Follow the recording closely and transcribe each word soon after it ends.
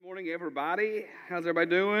Morning, everybody. How's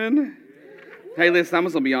everybody doing? Hey, listen, I'm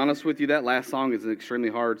just going to be honest with you. That last song is an extremely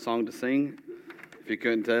hard song to sing, if you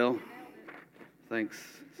couldn't tell. Thanks.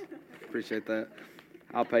 Appreciate that.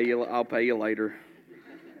 I'll pay you later.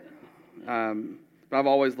 But I've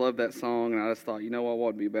always loved that song, and I just thought, what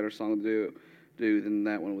would be a better song to do than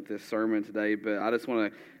that one with this sermon today. But I just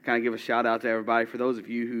want to kind of give a shout out to everybody. For those of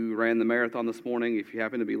you who ran the marathon this morning, if you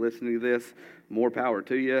happen to be listening to this, more power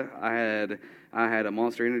to you. I had a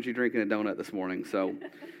Monster Energy drink and a donut this morning. So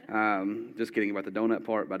just kidding about the donut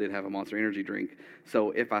part, but I did have a Monster Energy drink. So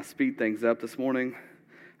if I speed things up this morning,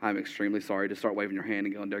 I'm extremely sorry. Just start waving your hand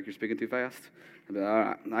and going, Derek, you're speaking too fast. But, all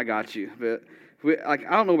right, I got you. But I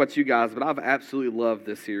don't know about you guys, but I've absolutely loved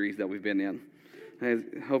this series that we've been in.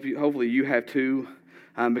 And hopefully you have too,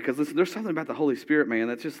 because listen, there's something about the Holy Spirit, man,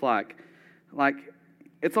 that's just like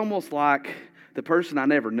it's almost like the person I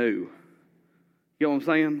never knew. You know what I'm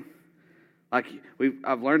saying? Like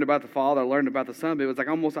I've learned about the Father, I learned about the Son, but it was like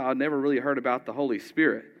almost I never really heard about the Holy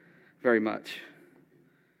Spirit very much.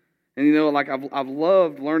 And I've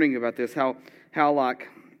loved learning about this, how like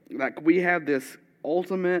we have this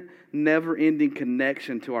ultimate, never-ending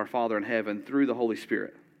connection to our Father in heaven through the Holy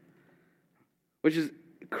Spirit, which is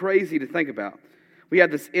crazy to think about. We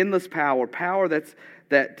have this endless power power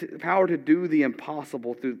to do the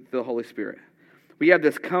impossible through the Holy Spirit. We have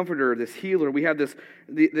this comforter, this healer. We have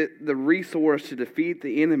the resource to defeat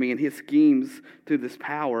the enemy and his schemes through this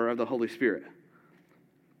power of the Holy Spirit.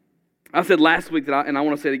 I said last week and I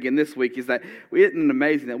want to say it again this week, is that isn't it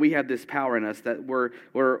amazing that we have this power in us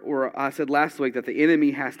that I said last week that the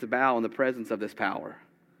enemy has to bow in the presence of this power.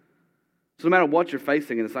 So no matter what you're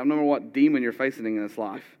facing in this life, no matter what demon you're facing in this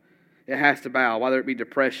life, it has to bow, whether it be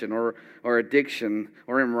depression or addiction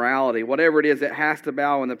or immorality, whatever it is, it has to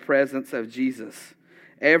bow in the presence of Jesus.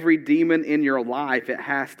 Every demon in your life, it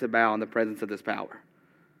has to bow in the presence of this power.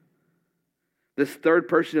 This third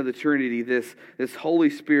person of the Trinity, this Holy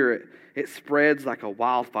Spirit, it spreads like a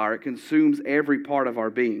wildfire. It consumes every part of our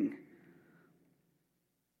being.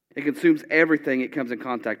 It consumes everything it comes in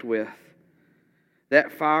contact with.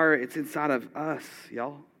 That fire, it's inside of us,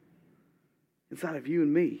 y'all. Inside of you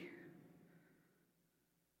and me.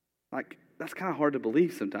 That's kind of hard to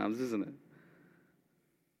believe sometimes, isn't it?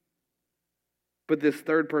 But this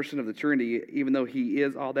third person of the Trinity, even though he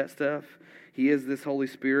is all that stuff, he is this Holy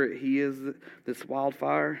Spirit, he is this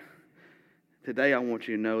wildfire, today I want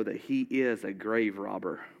you to know that he is a grave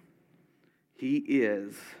robber. He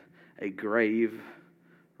is a grave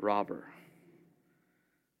robber.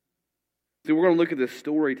 So we're going to look at this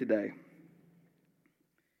story today.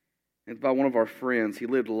 It's by one of our friends. He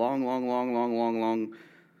lived a long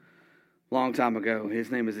time ago. His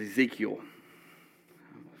name is Ezekiel.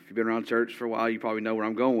 If you've been around church for a while, you probably know where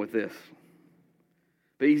I'm going with this.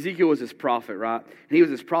 But Ezekiel was this prophet, right? And he was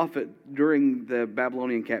this prophet during the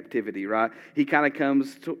Babylonian captivity, right? He kind of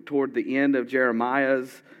comes toward the end of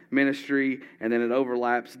Jeremiah's ministry, and then it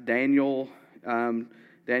overlaps Daniel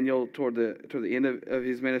toward the end of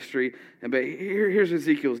his ministry. But here's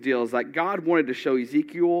Ezekiel's deal. It's like God wanted to show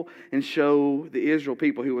Ezekiel and show the Israel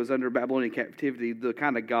people who was under Babylonian captivity the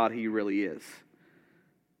kind of God he really is.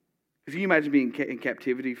 Can you imagine being in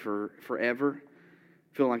captivity forever?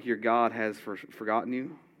 Feeling like your God has forgotten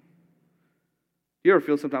you? You ever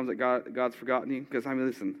feel sometimes that God's forgotten you? Because,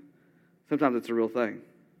 listen, sometimes it's a real thing.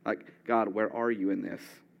 Like, God, where are you in this?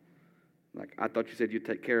 Like, I thought you said you'd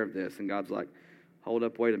take care of this. And God's like, hold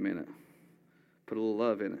up, wait a minute. Put a little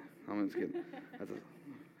love in it. I'm just kidding.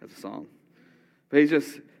 That's a song. But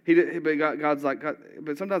God's like,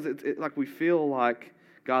 but sometimes it's like we feel like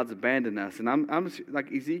God's abandoned us. And I'm just,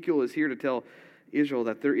 like, Ezekiel is here to tell Israel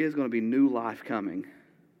that there is going to be new life coming.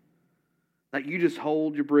 Like, you just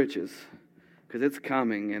hold your britches because it's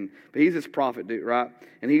coming. But he's this prophet dude, right?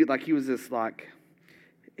 And he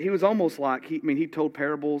was almost like he told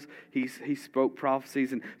parables. He spoke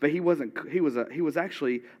prophecies, but he was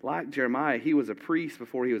actually like Jeremiah. He was a priest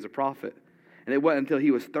before he was a prophet, and it wasn't until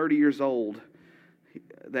he was 30 years old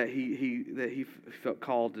that he felt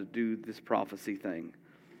called to do this prophecy thing.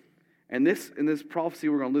 And in this prophecy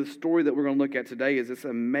this story that we're going to look at today is this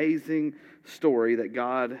amazing story that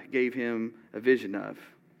God gave him a vision of.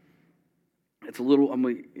 It's a little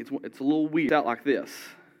weird. It's out like this.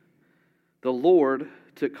 The Lord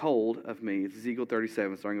took hold of me. It's Ezekiel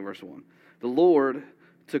 37, starting in verse 1. The Lord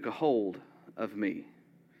took a hold of me.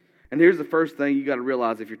 And here's the first thing you got to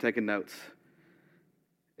realize if you're taking notes.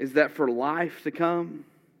 Is that for life to come,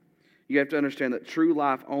 you have to understand that true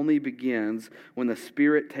life only begins when the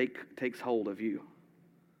Spirit takes hold of you.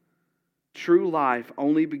 True life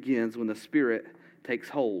only begins when the Spirit takes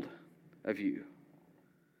hold of you.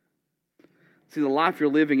 See, the life you're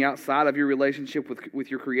living outside of your relationship with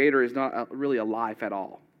your Creator is not really a life at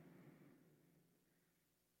all.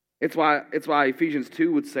 It's why Ephesians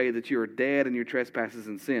 2 would say that you are dead in your trespasses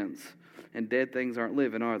and sins. And dead things aren't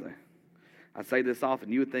living, are they? I say this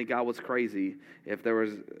often. You would think I was crazy if there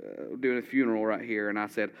was doing a funeral right here and I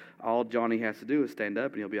said, all Johnny has to do is stand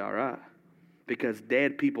up and he'll be all right. Because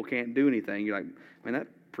dead people can't do anything. You're like, man, that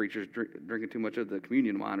preacher's drinking too much of the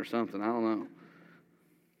communion wine or something. I don't know.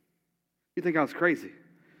 You think I was crazy.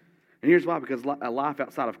 And here's why. Because a life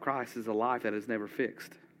outside of Christ is a life that is never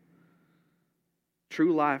fixed.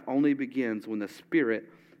 True life only begins when the Spirit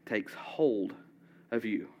takes hold of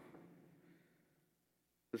you.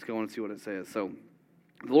 Let's go on and see what it says. So,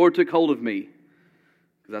 the Lord took hold of me,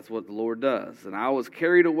 because that's what the Lord does. And I was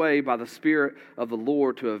carried away by the Spirit of the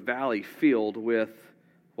Lord to a valley filled with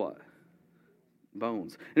what?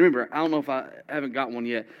 Bones. And remember, I don't know if I haven't got one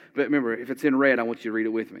yet, but remember, if it's in red, I want you to read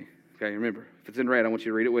it with me. Okay, remember, if it's in red, I want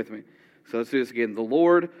you to read it with me. So let's do this again. The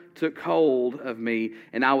Lord took hold of me,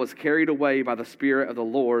 and I was carried away by the Spirit of the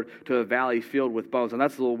Lord to a valley filled with bones. And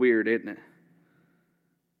that's a little weird, isn't it?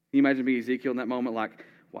 Can you imagine being Ezekiel in that moment? Like,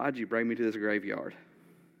 why'd you bring me to this graveyard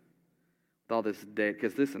with all this dead?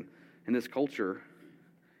 Because listen, in this culture,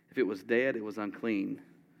 if it was dead, it was unclean.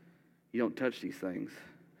 You don't touch these things.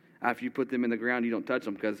 After you put them in the ground, you don't touch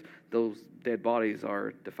them because those dead bodies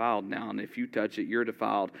are defiled now. And if you touch it, you're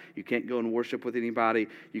defiled. You can't go and worship with anybody.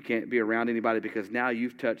 You can't be around anybody because now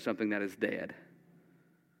you've touched something that is dead.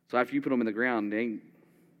 So after you put them in the ground,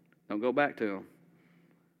 don't go back to them.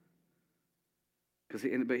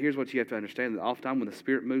 But here's what you have to understand. That oftentimes when the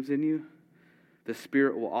Spirit moves in you, the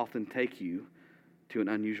Spirit will often take you to an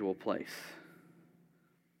unusual place.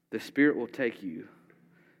 The Spirit will take you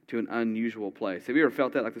to an unusual place. Have you ever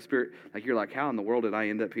felt that? Like the Spirit, like you're like, how in the world did I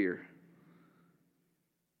end up here?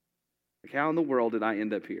 Like, how in the world did I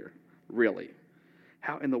end up here? Really?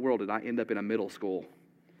 How in the world did I end up in a middle school?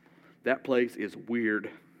 That place is weird.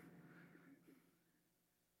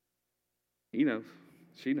 He knows.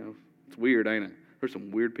 She knows. It's weird, ain't it? There's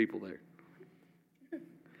some weird people there.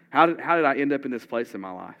 How did I end up in this place in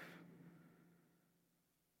my life?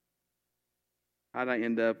 How did I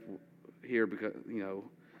end up here? Because,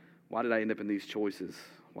 why did I end up in these choices?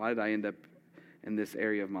 Why did I end up in this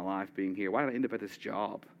area of my life being here? Why did I end up at this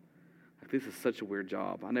job? Like, this is such a weird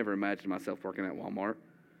job. I never imagined myself working at Walmart.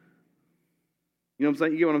 You know what I'm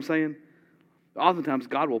saying? You get what I'm saying? Oftentimes,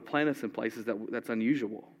 God will plant us in places that's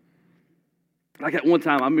unusual. Like at one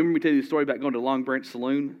time, I remember me telling you a story about going to Long Branch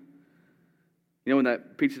Saloon. You know, when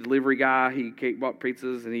that pizza delivery guy, he bought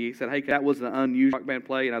pizzas, and he said, hey, that was an unusual rock band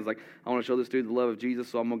play. And I was like, I want to show this dude the love of Jesus,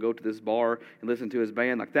 so I'm going to go to this bar and listen to his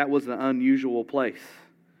band. Like, that was an unusual place.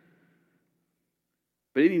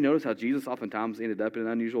 But didn't you notice how Jesus oftentimes ended up in an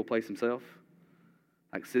unusual place himself?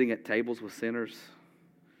 Like sitting at tables with sinners,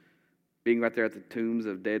 being right there at the tombs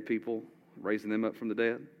of dead people, raising them up from the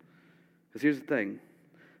dead. Because here's the thing.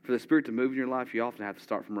 For the Spirit to move in your life, you often have to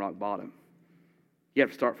start from rock bottom. You have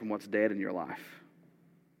to start from what's dead in your life.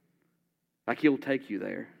 Like He'll take you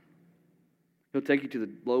there. He'll take you to the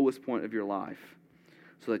lowest point of your life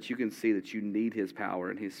so that you can see that you need His power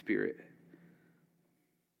and His Spirit.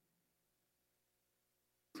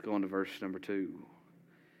 Let's go on to verse number 2.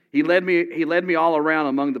 He led me all around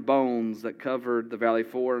among the bones that covered the valley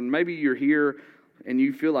floor. And maybe you're here and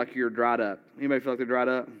you feel like you're dried up. Anybody feel like they're dried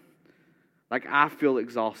up? Like, I feel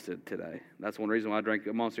exhausted today. That's one reason why I drank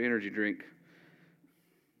a Monster Energy drink.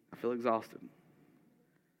 I feel exhausted.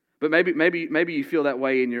 But maybe you feel that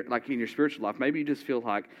way in your spiritual life. Maybe you just feel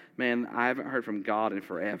like, man, I haven't heard from God in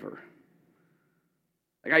forever.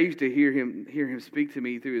 Like I used to hear him speak to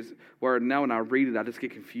me through His Word, and now when I read it, I just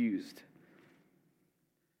get confused.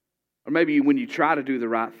 Or maybe when you try to do the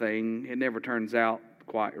right thing, it never turns out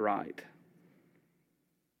quite right.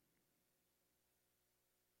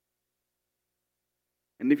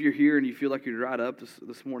 And if you're here and you feel like you're dried up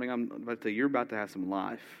this morning, I'm about to tell you, you're about to have some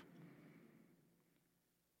life.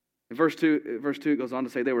 In verse 2, it goes on to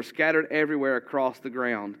say, they were scattered everywhere across the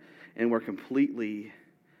ground and were completely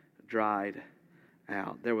dried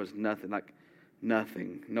out. There was nothing,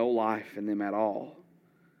 no life in them at all.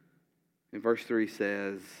 And verse 3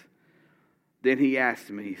 says, then He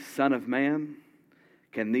asked me, Son of man,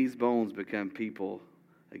 can these bones become people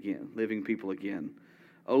again, living people again?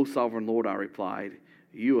 O sovereign Lord, I replied,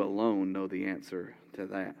 you alone know the answer to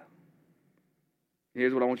that.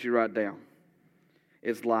 Here's what I want you to write down.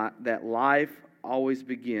 It's like that life always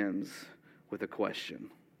begins with a question.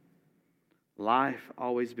 Life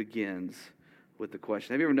always begins with a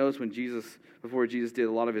question. Have you ever noticed before Jesus did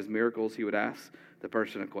a lot of His miracles, He would ask the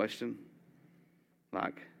person a question?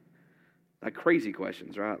 Like, Like crazy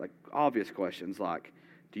questions, right? Like obvious questions like,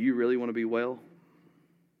 do you really want to be well?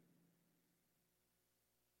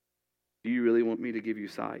 Do you really want me to give you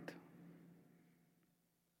sight?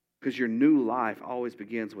 Because your new life always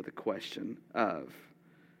begins with a question of,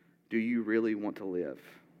 do you really want to live?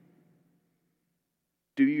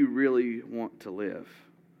 Do you really want to live?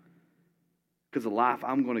 Because the life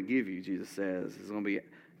I'm going to give you, Jesus says, is going to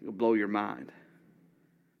blow your mind.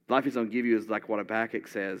 The life he's going to give you is like what Habakkuk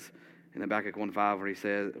says in Habakkuk 1:5, where he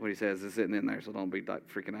says, it's sitting in there, so don't be like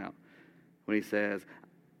freaking out. When he says,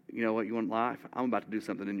 you know what, you want life? I'm about to do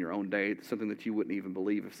something in your own day, something that you wouldn't even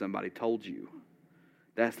believe if somebody told you.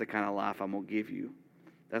 That's the kind of life I'm going to give you.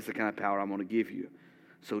 That's the kind of power I'm going to give you.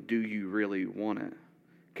 So do you really want it?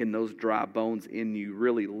 Can those dry bones in you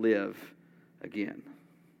really live again?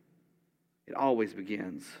 It always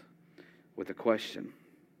begins with a question.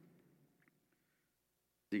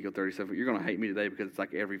 Ezekiel 37. You're going to hate me today because it's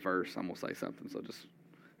like every verse I'm going to say something, so just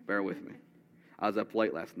bear with me. I was up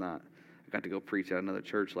late last night. I got to go preach at another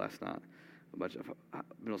church last night. A bunch of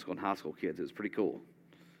middle school and high school kids. It was pretty cool.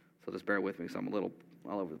 So just bear with me, so I'm a little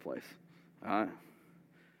all over the place. All right?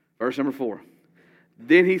 Verse number 4.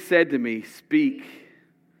 Then he said to me, speak.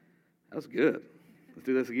 That was good. Let's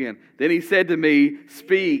do this again. Then he said to me,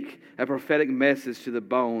 speak a prophetic message to the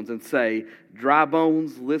bones and say, dry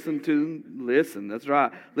bones, listen, that's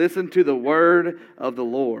right. Listen to the word of the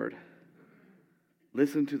Lord.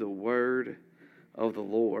 Listen to the word of the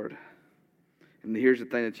Lord. And here's the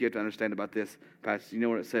thing that you have to understand about this passage. You know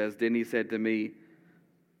what it says? Then he said to me,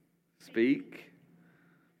 speak.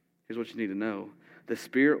 Here's what you need to know. The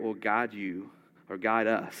Spirit will guide you or guide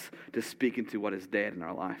us to speak into what is dead in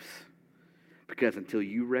our lives. Because until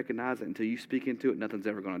you recognize it, until you speak into it, nothing's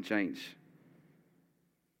ever going to change.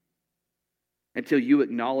 Until you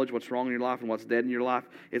acknowledge what's wrong in your life and what's dead in your life,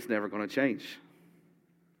 it's never going to change.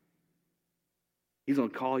 He's going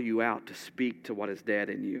to call you out to speak to what is dead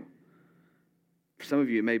in you. For some of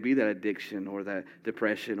you, it may be that addiction or that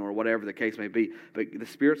depression or whatever the case may be, but the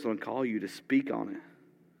Spirit's going to call you to speak on it.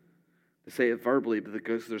 To say it verbally,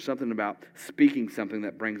 because there's something about speaking something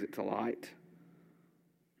that brings it to light.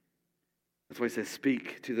 That's why he says,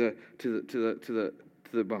 speak to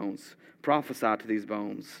the bones. Prophesy to these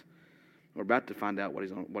bones. We're about to find out what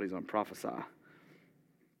he's going to prophesy.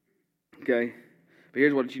 Okay? But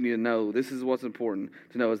here's what you need to know. This is what's important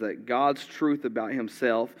to know, is that God's truth about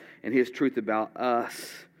himself and his truth about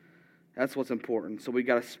us, that's what's important. So we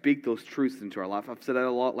got to speak those truths into our life. I've said that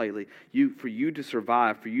a lot lately. For you to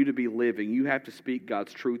survive, for you to be living, you have to speak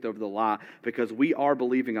God's truth over the lie, because we are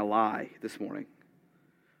believing a lie this morning.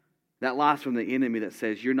 That lie's from the enemy that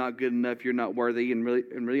says you're not good enough, you're not worthy, and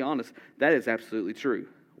really honest, that is absolutely true.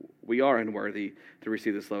 We are unworthy to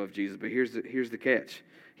receive this love of Jesus. But here's the catch.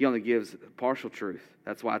 He only gives partial truth.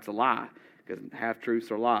 That's why it's a lie, because half-truths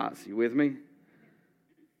are lies. You with me?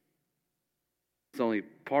 It's only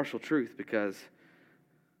partial truth because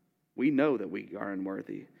we know that we are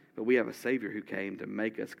unworthy, but we have a Savior who came to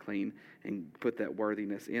make us clean and put that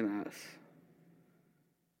worthiness in us.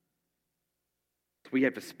 We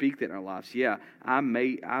have to speak that in our lives. Yeah, I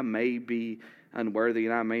may be unworthy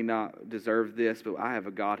and I may not deserve this, but I have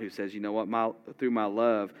a God who says, you know what, through my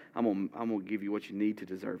love, I'm gonna give you what you need to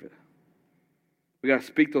deserve it. We got to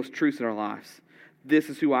speak those truths in our lives. This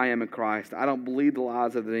is who I am in Christ. I don't believe the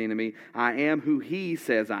lies of the enemy. I am who he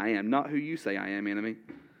says I am, not who you say I am, enemy.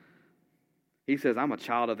 He says, I'm a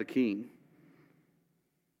child of the King.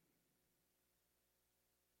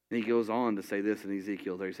 And he goes on to say this in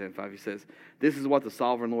Ezekiel 37:5. He says, this is what the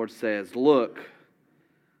sovereign Lord says. Look,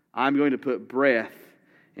 I'm going to put breath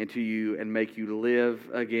into you and make you live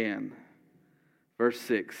again. Verse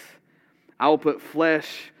 6. I will put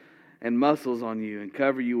flesh and muscles on you and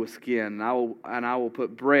cover you with skin. And I will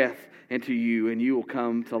put breath into you and you will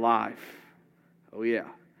come to life. Oh yeah.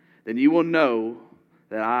 Then you will know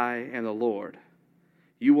that I am the Lord.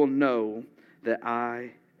 You will know that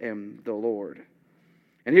I am the Lord.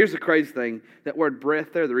 And here's the crazy thing. That word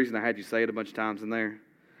breath there, the reason I had you say it a bunch of times in there,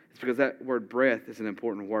 is because that word breath is an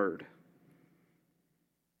important word.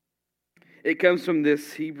 It comes from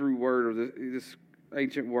this Hebrew word, or this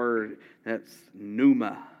ancient word, that's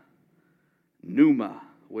pneuma. Pneuma,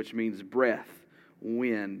 which means breath,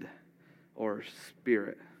 wind, or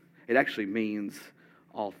spirit. It actually means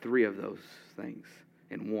all three of those things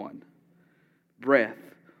in one. Breath,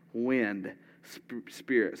 wind,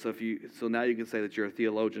 spirit. So now you can say that you're a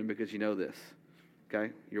theologian because you know this.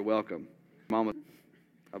 Okay? You're welcome. Mama.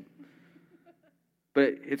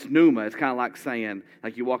 But it's pneuma. It's kind of like saying,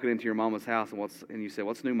 like you walking into your mama's house and you say,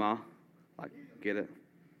 what's new, Ma? Like, get it?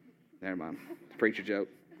 Never mind. It's a preacher joke.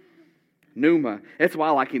 Pneuma. That's why,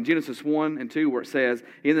 like in Genesis 1 and 2, where it says,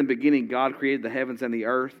 in the beginning God created the heavens and the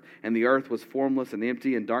earth was formless and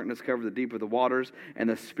empty, and darkness covered the deep of the waters, and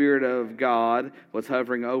the Spirit of God was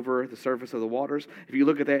hovering over the surface of the waters. If you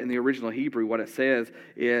look at that in the original Hebrew, what it says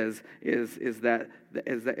is that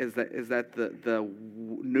the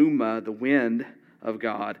pneuma, the wind of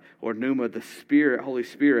God, or pneuma, the Spirit, Holy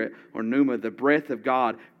Spirit, or pneuma, the breath of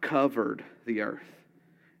God, covered the earth.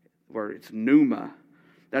 Where it's pneuma.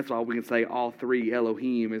 That's why we can say all three.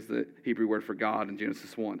 Elohim is the Hebrew word for God in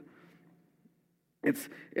Genesis 1. It's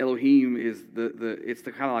Elohim is it's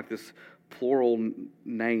the kind of like this plural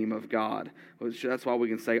name of God. That's why we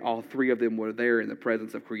can say all three of them were there in the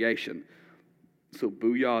presence of creation. So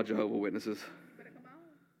booyah, Jehovah's Witnesses.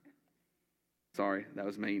 Sorry, that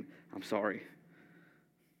was mean. I'm sorry.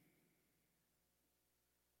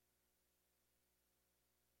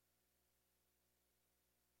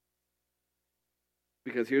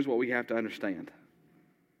 Because here's what we have to understand,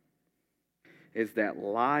 is that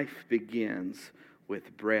life begins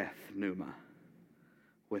with breath, pneuma,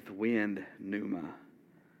 with wind, pneuma,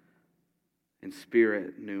 and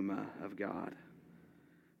spirit, pneuma of God.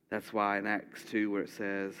 That's why in Acts 2 where it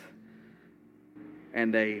says,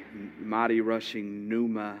 and a mighty rushing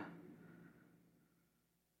pneuma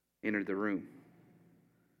entered the room.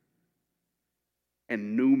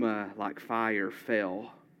 And pneuma like fire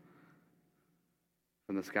fell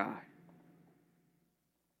from the sky.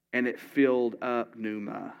 And it filled up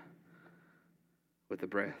pneuma with the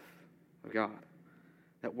breath of God.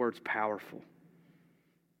 That word's powerful.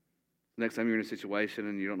 Next time you're in a situation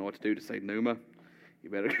and you don't know what to do to say pneuma, you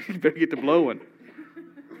better get to blowing.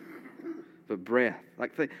 But breath,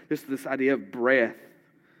 like this idea of breath,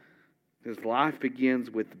 because life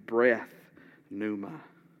begins with breath, pneuma.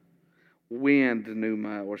 Wind,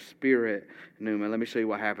 pneuma, or spirit, pneuma. Let me show you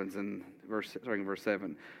what happens in verse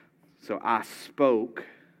 7. So I spoke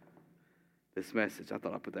this message. I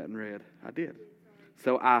thought I put that in red. I did.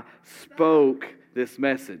 So I spoke this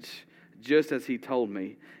message just as he told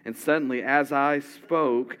me. And suddenly, as I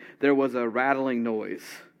spoke, there was a rattling noise.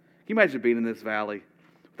 Can you imagine being in this valley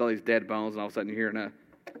with all these dead bones and all of a sudden you're hearing a...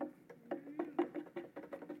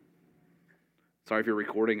 Sorry if you're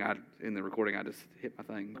recording. In the recording, I just hit my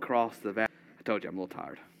thing. Across the valley. I told you I'm a little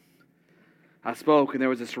tired. I spoke, and there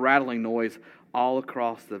was this rattling noise all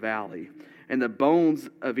across the valley. And the bones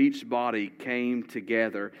of each body came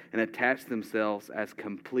together and attached themselves as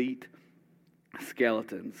complete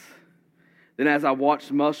skeletons. Then as I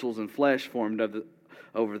watched, muscles and flesh formed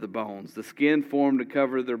over the bones. The skin formed to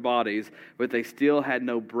cover their bodies, but they still had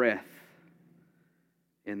no breath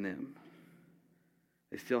in them.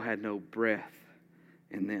 They still had no breath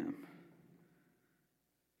in them.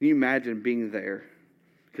 Can you imagine being there?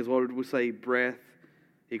 Because what would we say? Breath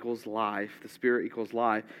equals life. The Spirit equals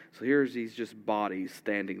life. So here's these just bodies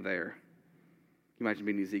standing there. Can you imagine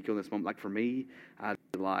being Ezekiel in this moment? Like for me, I'd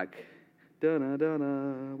be like, da-na,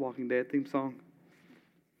 da-na, Walking Dead theme song.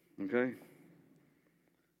 Okay?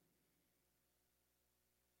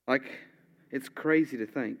 Like, it's crazy to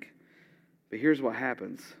think. But here's what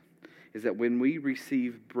happens. Is that when we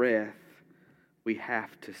receive breath, we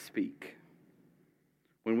have to speak.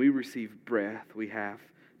 When we receive breath, we have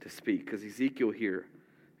to speak. Because Ezekiel here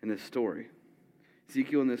in this story,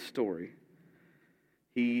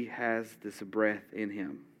 he has this breath in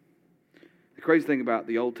him. The crazy thing about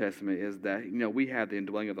the Old Testament is that, we have the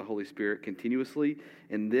indwelling of the Holy Spirit continuously.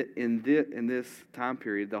 In this time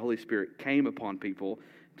period, the Holy Spirit came upon people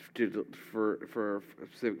for a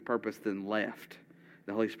specific purpose, then left.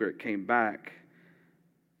 The Holy Spirit came back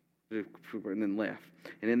and then left.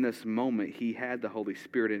 And in this moment, he had the Holy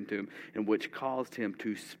Spirit into him, and which caused him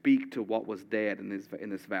to speak to what was dead in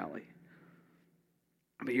this valley.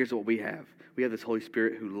 But here's what we have. We have this Holy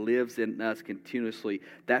Spirit who lives in us continuously.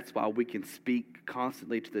 That's why we can speak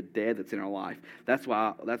constantly to the dead that's in our life. That's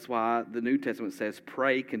why the New Testament says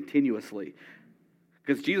pray continuously.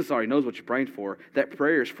 Because Jesus already knows what you're praying for. That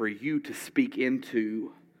prayer is for you to speak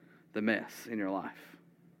into the mess in your life.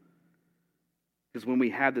 Because when we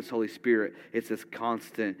have this Holy Spirit, it's this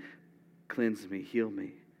constant cleanse me, heal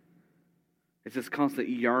me. It's this constant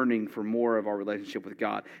yearning for more of our relationship with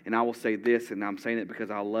God. And I will say this, and I'm saying it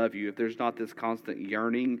because I love you. If there's not this constant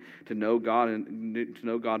yearning to know God and to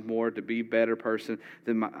know God more, to be a better person,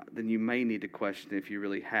 then you may need to question if you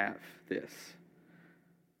really have this.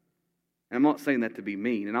 And I'm not saying that to be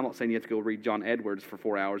mean. And I'm not saying you have to go read John Edwards for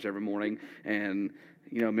 4 hours every morning and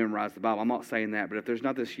memorize the Bible. I'm not saying that. But if there's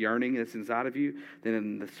not this yearning that's inside of you,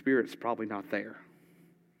 then the Spirit's probably not there.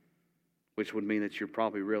 Which would mean that you're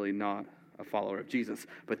probably really not a follower of Jesus.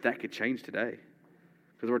 But that could change today.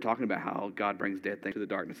 Because we're talking about how God brings dead things to the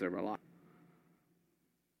darkness of our life.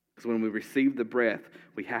 Because when we receive the breath,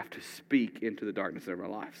 we have to speak into the darkness of our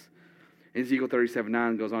lives. Ezekiel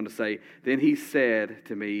 37:9 goes on to say, then he said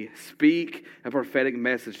to me, speak a prophetic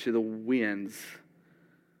message to the winds.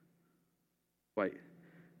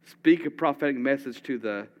 Speak a prophetic message to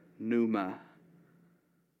the pneuma,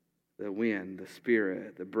 the wind, the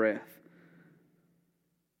spirit, the breath.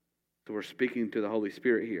 So we're speaking to the Holy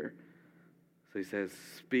Spirit here. So he says,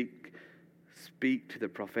 speak a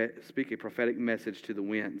prophetic message to the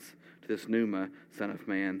winds, to this pneuma, Son of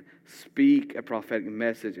Man. Speak a prophetic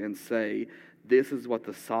message and say, this is what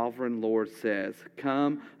the sovereign Lord says.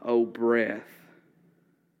 Come, O breath.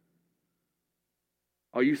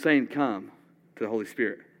 Are you saying come to the Holy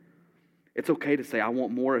Spirit? It's okay to say, I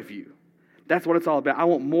want more of you. That's what it's all about. I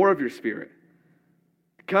want more of your Spirit.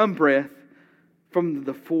 Come, breath, from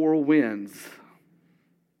the four winds.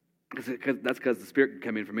 That's because the Spirit can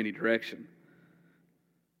come in from any direction.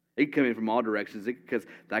 It can come in from all directions. Because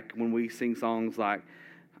like when we sing songs like,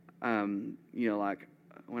 like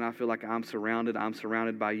when I feel like I'm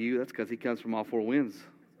surrounded by you. That's because He comes from all four winds,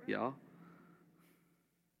 y'all.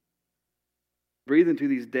 Breathe into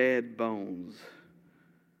these dead bones.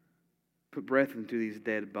 Put breath into these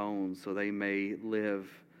dead bones so they may live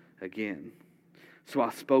again. So I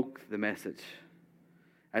spoke the message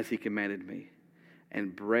as He commanded me,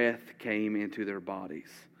 and breath came into their bodies.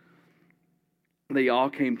 They all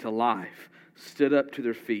came to life, stood up to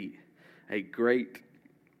their feet, a great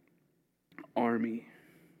army.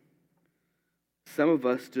 Some of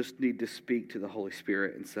us just need to speak to the Holy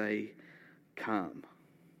Spirit and say, come.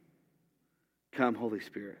 Come, Holy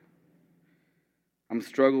Spirit. I'm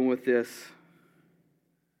struggling with this.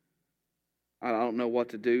 I don't know what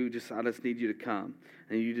to do. I just need you to come.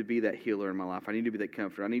 I need you to be that healer in my life. I need you to be that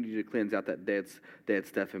comforter. I need you to cleanse out that dead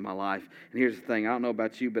stuff in my life. And here's the thing. I don't know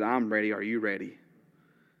about you, but I'm ready. Are you ready?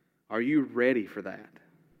 Are you ready for that?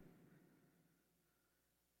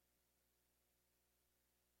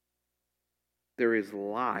 There is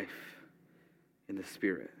life in the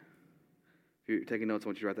Spirit. If you're taking notes, I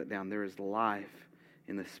want you to write that down. There is life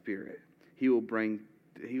in the Spirit. He will bring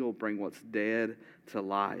what's dead to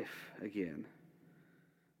life again.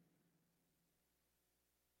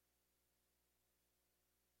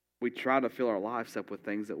 We try to fill our lives up with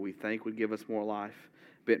things that we think would give us more life,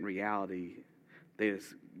 but in reality, they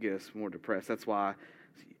just get us more depressed. That's why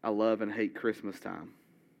I love and hate Christmas time.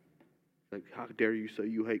 Like, how dare you say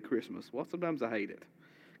you hate Christmas? Well, sometimes I hate it.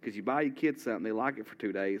 Because you buy your kids something, they like it for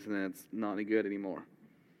 2 days, and then it's not any good anymore.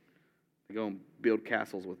 They go and build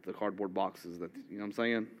castles with the cardboard boxes. You know what I'm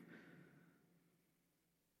saying?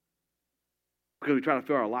 Because we try to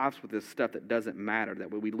fill our lives with this stuff that doesn't matter, that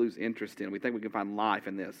we lose interest in. We think we can find life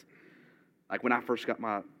in this. Like when I first got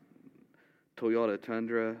my Toyota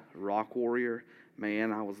Tundra Rock Warrior,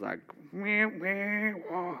 man, I was like,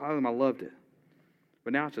 I loved it.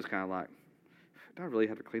 But now it's just kind of like, do I really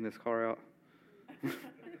have to clean this car out?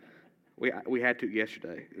 We had to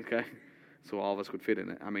yesterday, okay? So all of us would fit in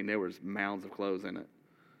it. I mean, there was mounds of clothes in it.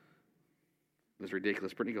 It was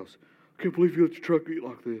ridiculous. Brittany goes, I can't believe you let your truck eat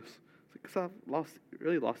like this. Because I've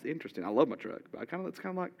really lost interest in it. I love my truck, but it's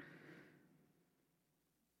kind of like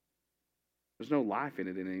there's no life in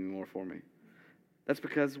it anymore for me. That's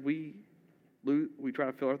because we try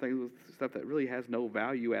to fill our things with stuff that really has no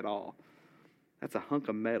value at all. That's a hunk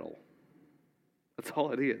of metal. That's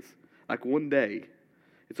all it is. Like one day,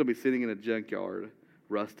 it's going to be sitting in a junkyard,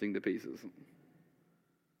 rusting to pieces.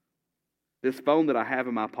 This phone that I have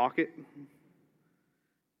in my pocket,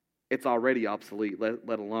 it's already obsolete,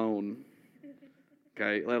 let alone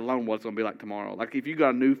what's going to be like tomorrow. Like if you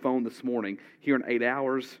got a new phone this morning, here in 8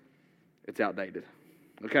 hours, it's outdated.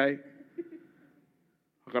 Okay?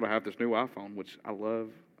 I got to have this new iPhone, which I love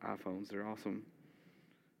iPhones. They're awesome.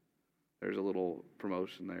 There's a little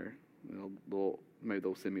promotion there. Maybe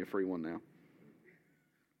they'll send me a free one now.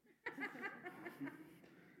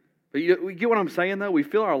 But you get what I'm saying, though? We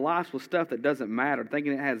fill our lives with stuff that doesn't matter,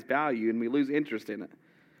 thinking it has value, and we lose interest in it.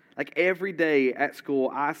 Like every day at school,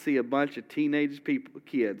 I see a bunch of kids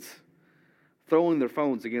throwing their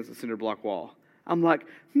phones against the cinder block wall. I'm like,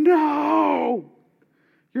 no!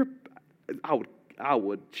 I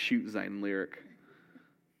would shoot Zane Lyric.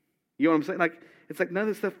 You know what I'm saying? Like, it's like none of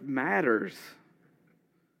this stuff matters.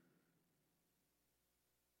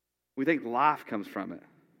 We think life comes from it.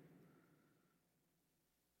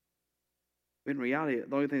 In reality,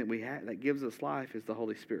 the only thing that we have that gives us life is the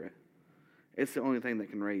Holy Spirit. It's the only thing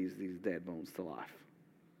that can raise these dead bones to life.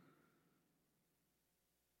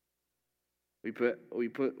 We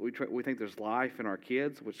think there's life in our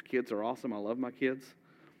kids, which kids are awesome. I love my kids,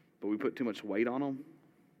 but we put too much weight on them.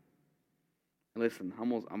 And listen,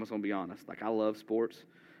 I'm just gonna be honest. Like I love sports,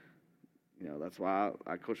 That's why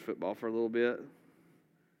I coached football for a little bit.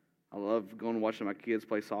 I love going and watching my kids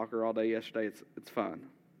play soccer all day yesterday. It's fun.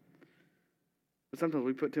 But sometimes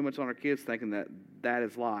we put too much on our kids thinking that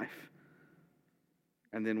is life.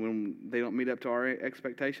 And then when they don't meet up to our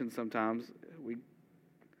expectations sometimes,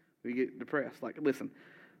 we get depressed. Like, listen,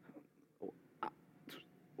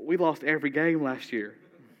 we lost every game last year.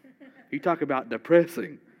 You talk about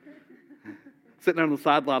depressing. Sitting on the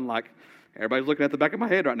sideline like, everybody's looking at the back of my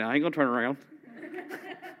head right now. I ain't going to turn around.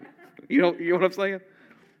 You know what I'm saying?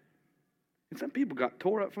 And some people got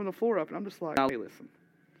tore up from the floor up, and I'm just like, hey, listen.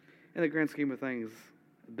 In the grand scheme of things,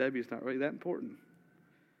 W is not really that important.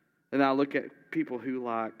 And I look at people who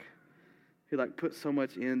put so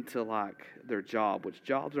much into their job, which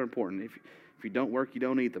jobs are important. If you don't work, you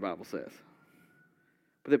don't eat, the Bible says.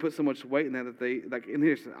 But they put so much weight in that they and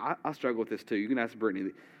here's I struggle with this too. You can ask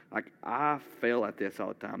Brittany. I fail at this all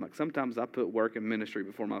the time. Sometimes I put work and ministry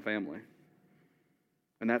before my family.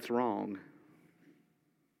 And that's wrong.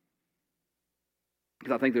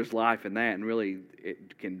 Because I think there's life in that, and really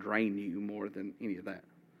it can drain you more than any of that.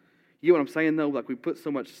 You know what I'm saying, though? We put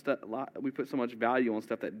so much value on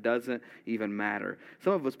stuff that doesn't even matter.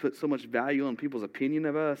 Some of us put so much value on people's opinion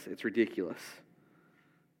of us, it's ridiculous.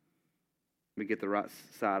 Let me get the right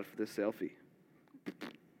side for this selfie.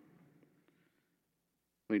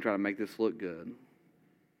 When you try to make this look good,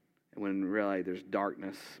 and when really there's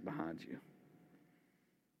darkness behind you.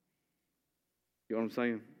 You know what I'm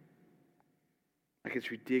saying?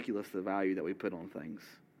 It's ridiculous the value that we put on things.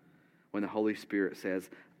 When the Holy Spirit says,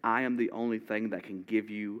 I am the only thing that can give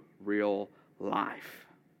you real life.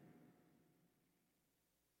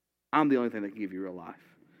 I'm the only thing that can give you real life.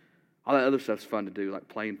 All that other stuff's fun to do, like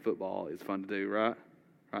playing football is fun to do, right?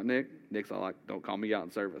 Right, Nick? Nick's all like, don't call me out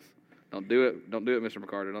in service. Don't do it. Don't do it, Mr.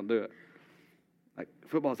 McCarter. Don't do it.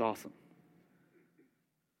 Football's awesome.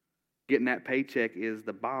 Getting that paycheck is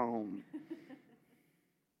the bomb.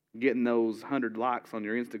 Getting those 100 likes on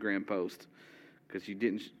your Instagram post because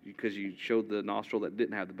you showed the nostril that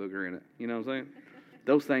didn't have the booger in it. You know what I'm saying?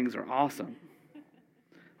 Those things are awesome.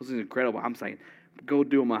 Those things are incredible. I'm saying, go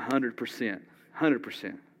do them 100%.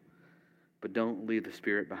 100%. But don't leave the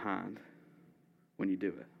Spirit behind when you do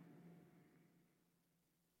it.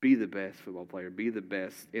 Be the best football player. Be the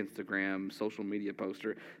best Instagram, social media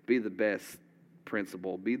poster. Be the best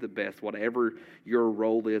principal. Be the best. Whatever your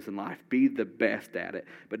role is in life, be the best at it.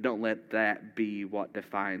 But don't let that be what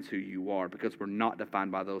defines who you are, because we're not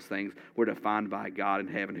defined by those things. We're defined by God in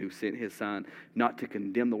heaven who sent His Son, not to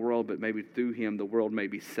condemn the world, but maybe through Him the world may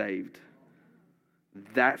be saved.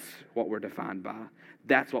 That's what we're defined by.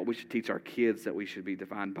 That's what we should teach our kids that we should be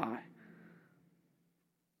defined by.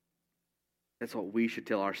 That's what we should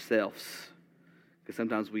tell ourselves. Because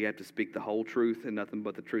sometimes we have to speak the whole truth and nothing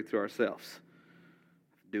but the truth to ourselves.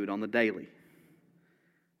 Do it on the daily.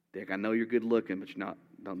 Dick, I know you're good looking, but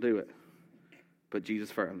don't do it. Put Jesus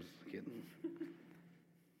first. I'm just kidding.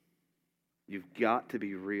 You've got to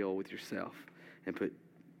be real with yourself and put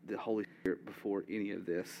the Holy Spirit before any of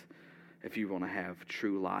this if you want to have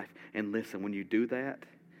true life. And listen, when you do that,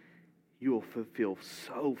 you will feel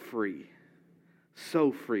so free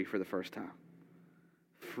for the first time.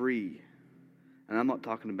 Free. And I'm not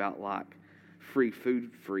talking about free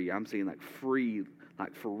food free. I'm saying free,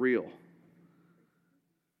 for real.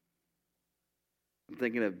 I'm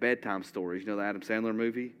thinking of Bedtime Stories. You know the Adam Sandler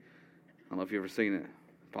movie? I don't know if you've ever seen it.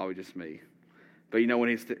 Probably just me. But when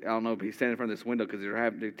he's standing in front of this window because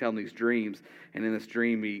they're telling these dreams. And in this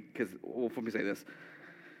dream, let me say this.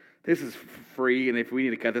 This is free, and if we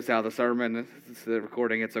need to cut this out of the sermon, the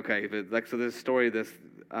recording, it's okay. But so this story, this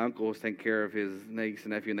uncle was taking care of his niece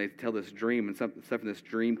and nephew, and they tell this dream, and stuff in this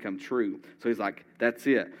dream come true. So he's like, "That's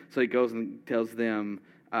it." So he goes and has them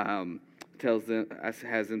tell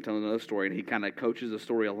another story, and he kind of coaches the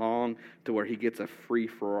story along to where he gets a free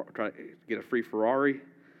Ferrari.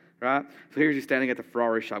 Right? So here's he standing at the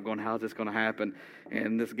Ferrari shop going, how's this going to happen?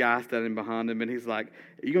 And this guy standing behind him, and he's like,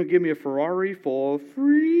 are you going to give me a Ferrari for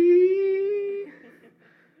free?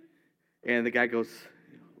 And the guy goes,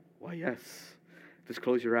 well, yes. Just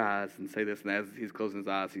close your eyes and say this. And as he's closing his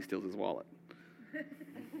eyes, he steals his wallet.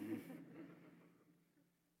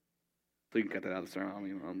 So you can cut that out of the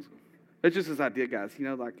sermon. It's just this idea, guys.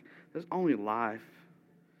 There's only life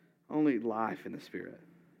in the Spirit.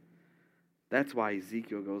 That's why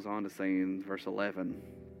Ezekiel goes on to say in verse 11,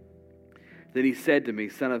 then he said to me,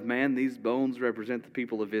 Son of man, these bones represent the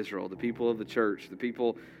people of Israel, the people of the church, the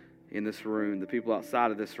people in this room, the people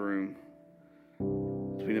outside of this room.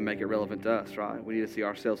 So we need to make it relevant to us, right? We need to see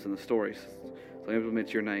ourselves in the stories. So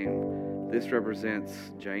implement your name. This represents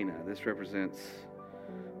Jana. This represents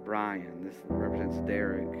Brian. This represents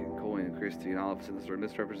Derek and Cole. Joel and Christy and all of us in this room,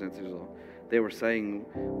 this represents Israel. They were saying,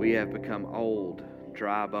 we have become old,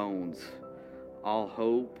 dry bones. All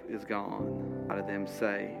hope is gone. Out of them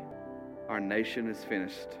say, our nation is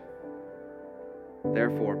finished.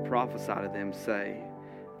 Therefore prophesy to them, say,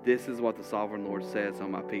 this is what the sovereign Lord says, O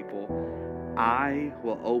my people, I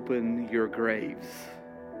will open your graves.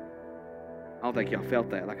 I don't think y'all felt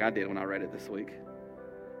that like I did when I read it this week.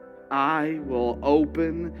 I will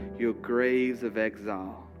open your graves of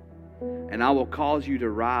exile, and I will cause you to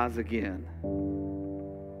rise again.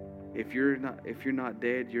 If you're not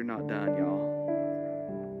dead, you're not done, y'all.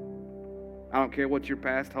 I don't care what your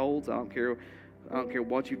past holds. I don't care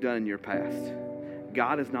what you've done in your past.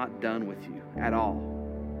 God is not done with you at all.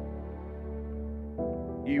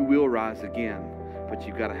 You will rise again, but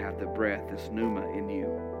you've got to have the breath, this pneuma in you.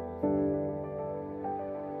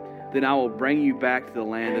 Then I will bring you back to the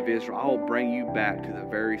land of Israel. I will bring you back to the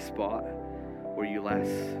very spot where you last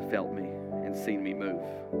felt me and seen me move.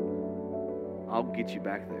 I'll get you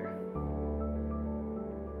back there.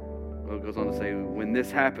 Well, it goes on to say, when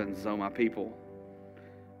this happens, O my people,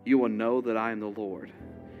 you will know that I am the Lord.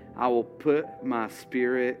 I will put my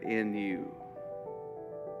spirit in you,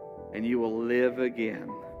 and you will live again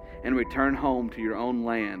and return home to your own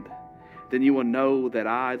land. Then you will know that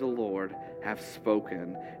I, the Lord, have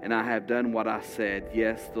spoken, and I have done what I said.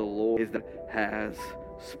 Yes, the Lord is that has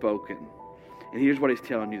spoken. And here's what he's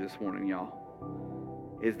telling you this morning,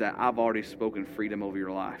 y'all, is that I've already spoken freedom over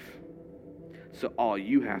your life. So all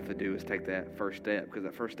you have to do is take that first step, because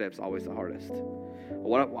that first step's always the hardest.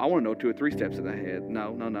 Well, I want to know 2 or 3 steps in the head.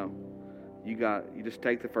 No. You just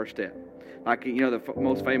take the first step. Like, the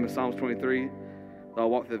most famous Psalms 23, though I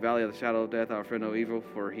walk through the valley of the shadow of death, I will fear no evil,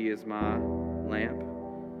 for he is my lamp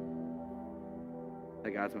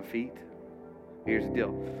that guides my feet. Here's the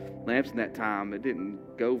deal. Lamps in that time, it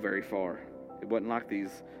didn't go very far. It wasn't like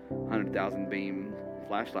these 100,000 beam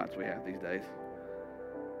flashlights we have these days.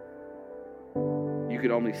 You could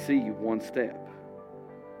only see one step.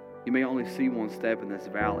 You may only see one step in this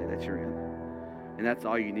valley that you're in. And that's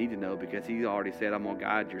all you need to know, because he already said, I'm going to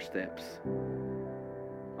guide your steps.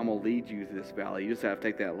 I'm going to lead you through this valley. You just have to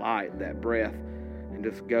take that light, that breath, and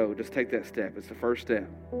just go. Just take that step. It's the first step.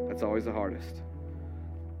 That's always the hardest.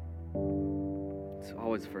 It's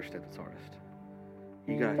always the first step that's hardest.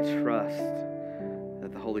 You got to trust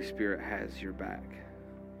that the Holy Spirit has your back.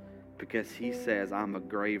 Because he says, I'm a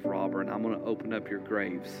grave robber, and I'm going to open up your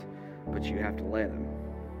graves. But you have to let him.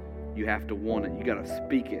 You have to want it. You got to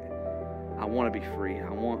speak it. I want to be free. I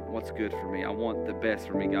want what's good for me. I want the best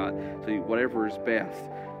for me, God. So whatever is best,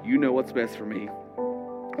 you know what's best for me.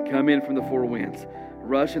 Come in from the 4 winds.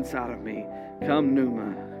 Rush inside of me. Come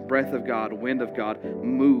pneuma, breath of God, wind of God.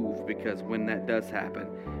 Move, because when that does happen,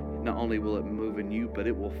 not only will it move in you, but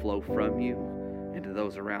it will flow from you into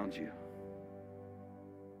those around you.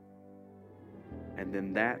 And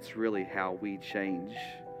then that's really how we change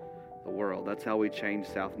the world. That's how we change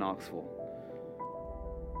South Knoxville.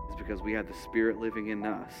 It's because we have the Spirit living in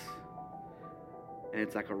us. And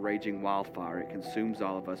it's like a raging wildfire. It consumes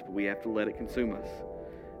all of us, but we have to let it consume us.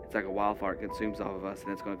 It's like a wildfire. It consumes all of us,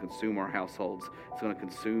 and it's going to consume our households. It's going to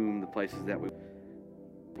consume the places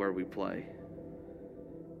where we play.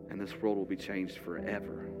 And this world will be changed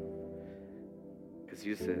forever. Because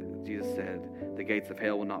Jesus said, the gates of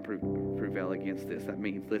hell will not prevail against this. That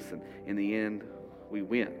means, listen, in the end, we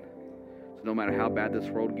win. So no matter how bad this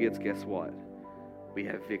world gets, guess what? We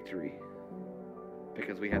have victory.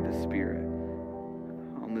 Because we have the Spirit.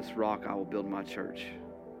 On this rock I will build my church.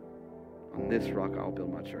 On this rock I will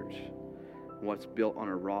build my church. What's built on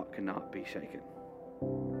a rock cannot be shaken.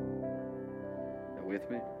 Are you with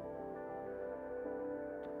me?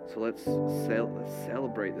 So let's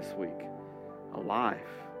celebrate this week a life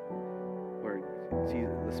where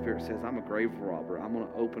Jesus, the Spirit says, I'm a grave robber. I'm going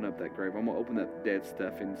to open up that grave. I'm going to open that dead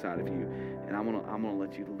stuff inside of you, and I'm going to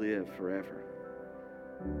let you live forever.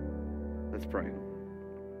 Let's pray.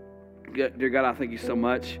 Dear God, I thank you so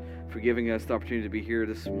much for giving us the opportunity to be here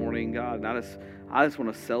this morning, God. And I just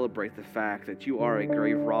want to celebrate the fact that you are a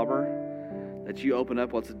grave robber, that you open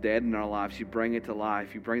up what's dead in our lives. You bring it to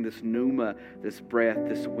life. You bring this pneuma, this breath,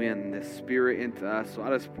 this wind, this Spirit into us. So I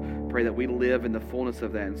just pray that we live in the fullness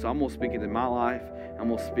of that. And so I'm going to speak into my life. I'm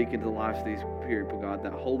going to speak into the lives of these people, God,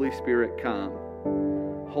 that Holy Spirit come.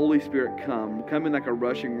 Holy Spirit come. Come in like a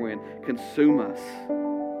rushing wind. Consume us.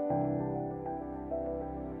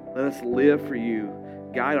 Let us live for you.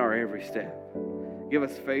 Guide our every step. Give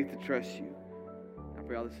us faith to trust you. I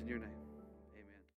pray all this in your name.